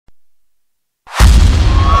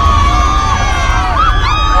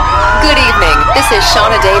is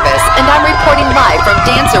Shauna Davis, and I'm reporting live from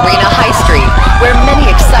Dance Arena High Street, where many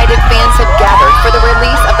excited fans have gathered for the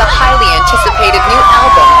release of the highly anticipated new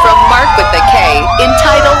album from Mark with the K,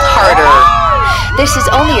 entitled Harder. This is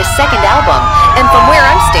only his second album, and from where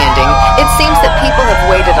I'm standing, it seems that people have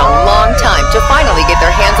waited a long time to finally get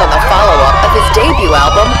their hands on the follow-up of his debut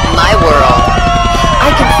album, My World.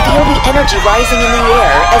 I can feel the energy rising in the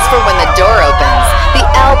air as for when the door opens, the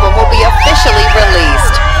album will be officially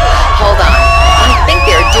released. Hold on, I think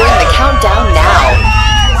they're doing the countdown now.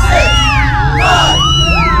 6, 5,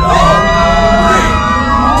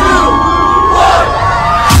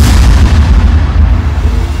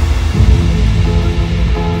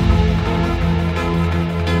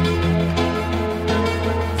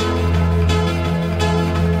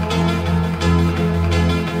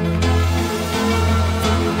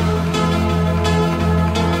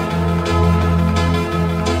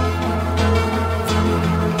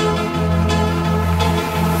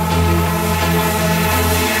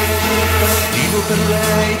 per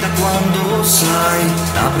lei da quando sai,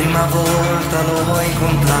 la prima volta l'ho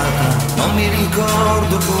incontrata, non mi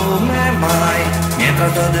ricordo come mai, mi è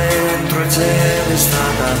entrata dentro e c'è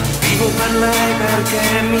restata, vivo per lei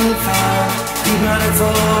perché mi fa vibrare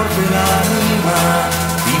forte l'anima,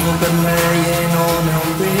 vivo per lei e non è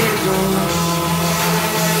un peso.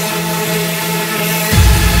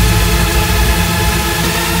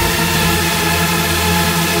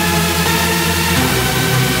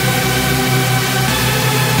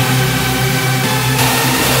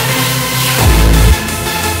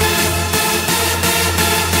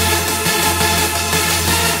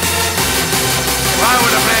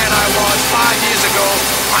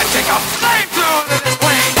 I'd take a flamethrower to this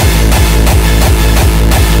plane!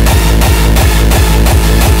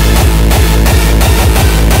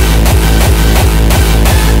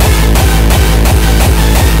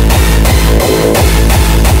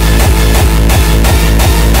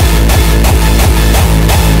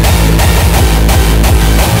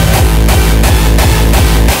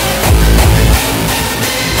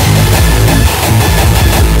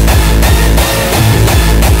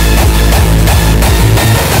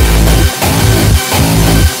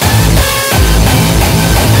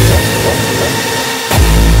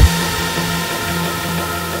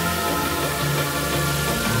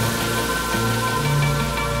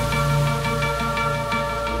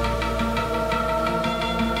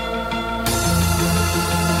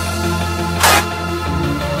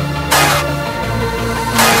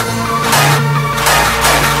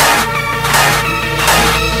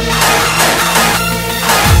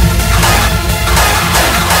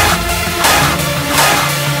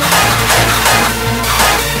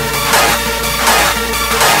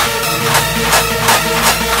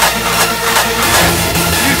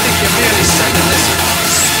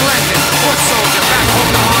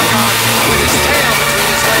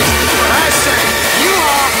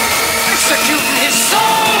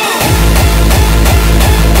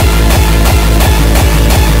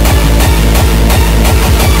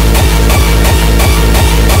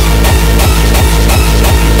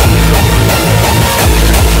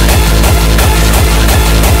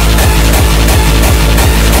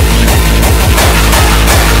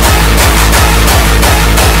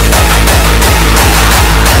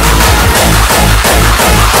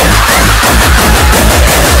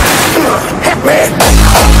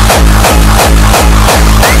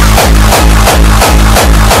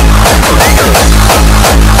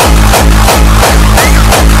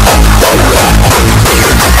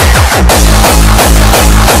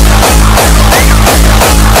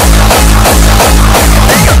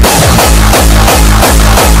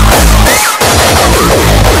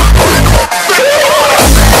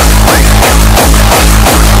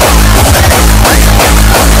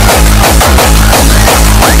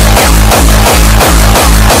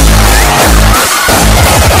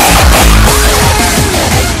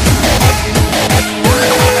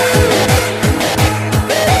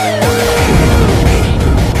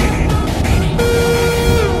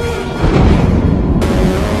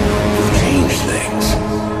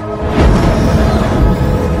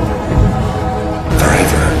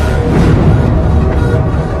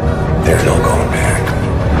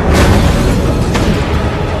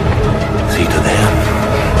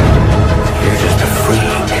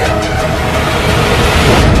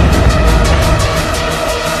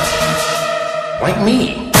 Like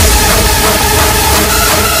me.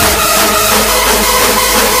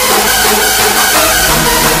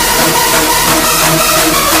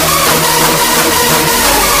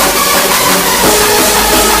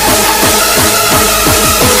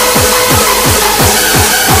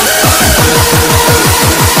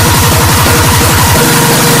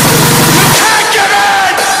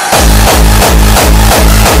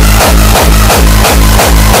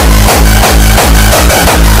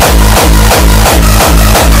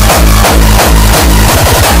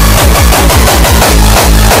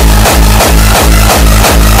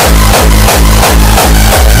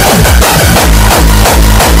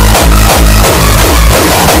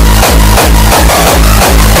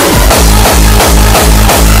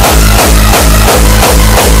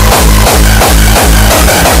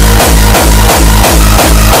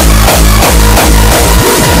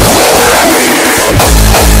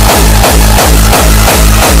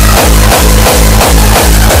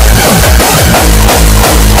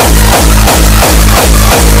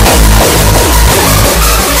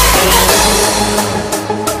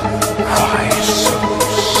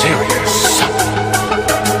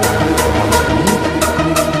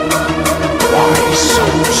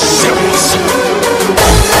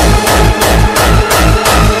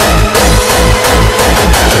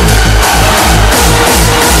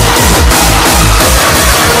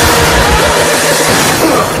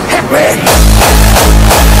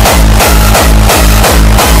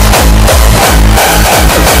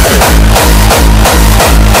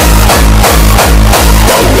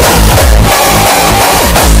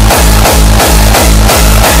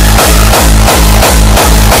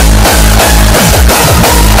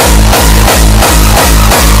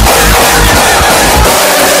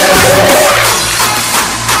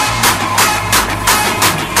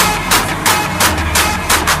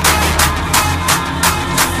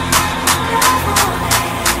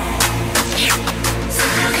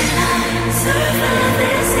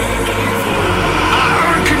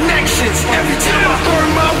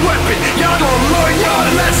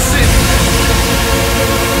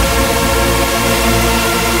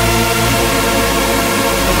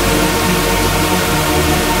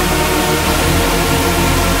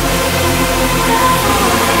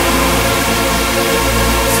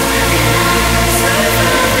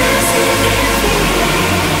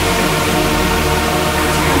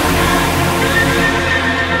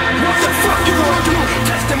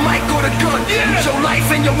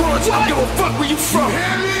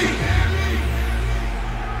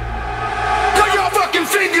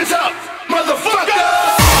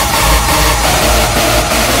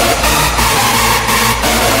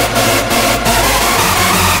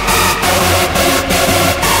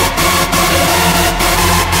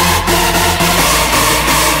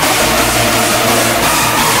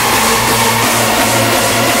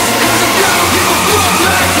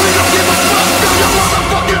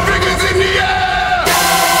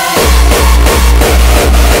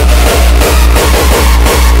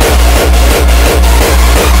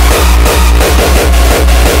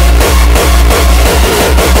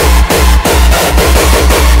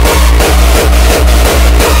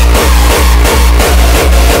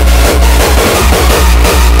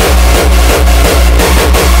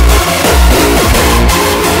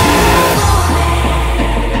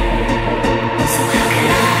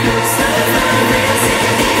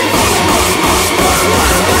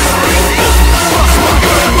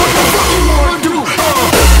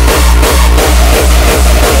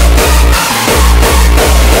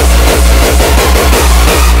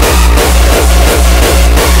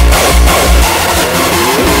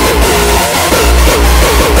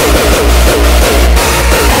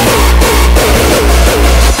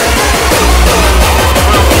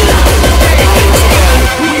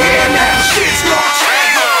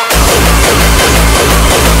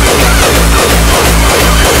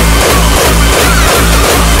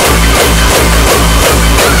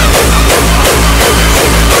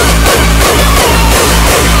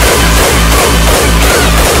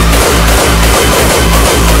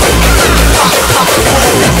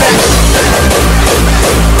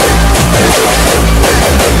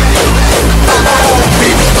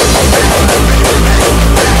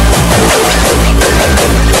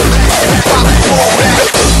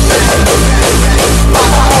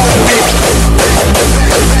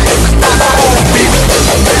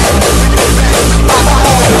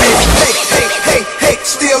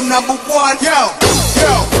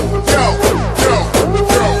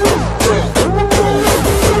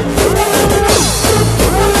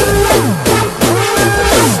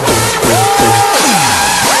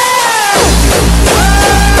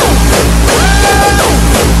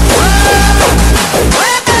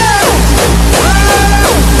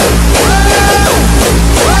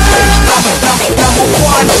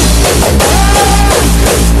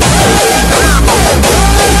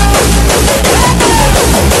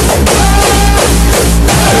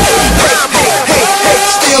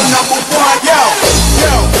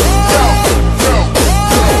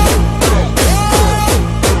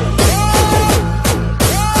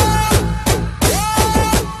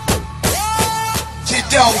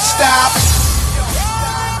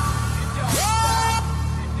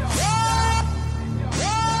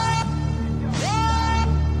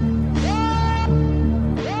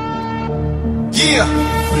 Yeah.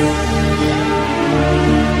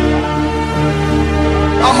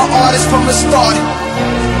 I'm an artist from the start.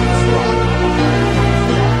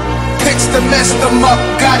 Picks to mess them up,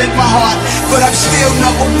 got it my heart. But I'm still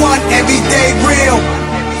 #1, everyday real.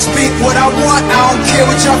 Speak what I want, I don't care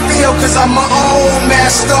what y'all feel, cause I'm my own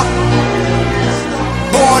master.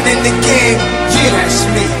 Born in the game, yeah, that's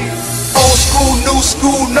me. Old school, new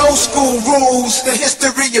school, no school rules. The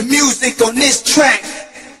history of music on this track.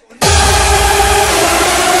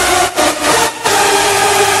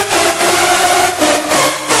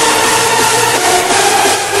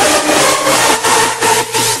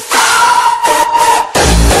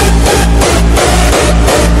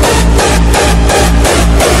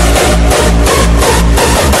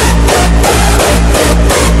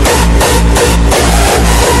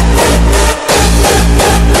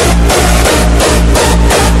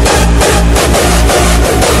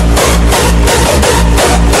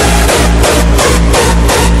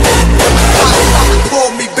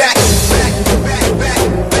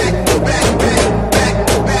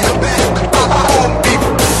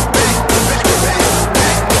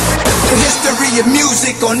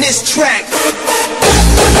 on this track.